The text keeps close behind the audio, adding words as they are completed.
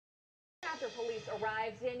after police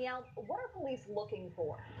arrives. Danielle, what are police looking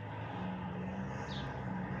for?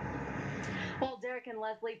 Well, Derek and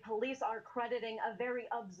Leslie, police are crediting a very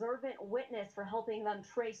observant witness for helping them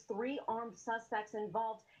trace 3 armed suspects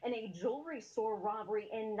involved in a jewelry store robbery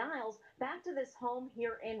in Niles back to this home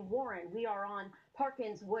here in Warren. We are on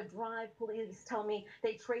Parkins Wood Drive. Police tell me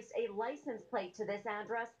they traced a license plate to this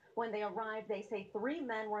address. When they arrived, they say 3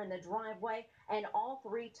 men were in the driveway and all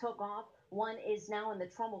 3 took off. One is now in the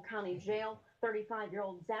Trumbull County Jail.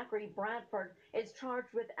 35-year-old Zachary Bradford is charged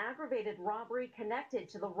with aggravated robbery connected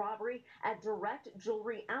to the robbery at Direct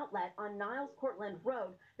Jewelry Outlet on Niles Cortland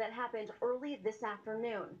Road that happened early this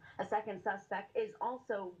afternoon. A second suspect is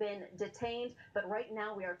also been detained, but right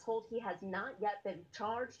now we are told he has not yet been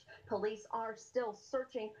charged. Police are still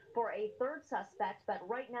searching for a third suspect, but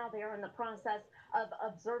right now they are in the process of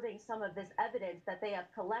observing some of this evidence that they have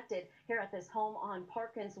collected here at this home on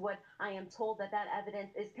Parkins Wood. I am told that that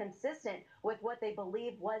evidence is consistent with what they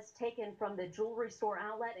believe was taken from the jewelry store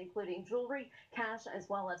outlet, including jewelry, cash, as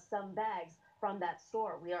well as some bags from that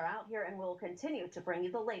store. We are out here and will continue to bring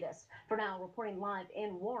you the latest. For now, reporting live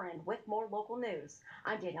in Warren with more local news,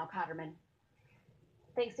 I'm Danielle Cotterman.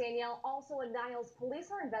 Thanks, Danielle. Also in Niles,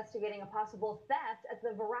 police are investigating a possible theft at the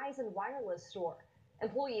Verizon wireless store.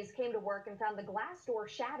 Employees came to work and found the glass door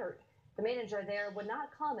shattered. The manager there would not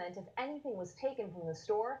comment if anything was taken from the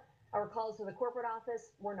store. Our calls to the corporate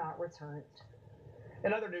office were not returned.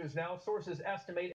 In other news now, sources estimate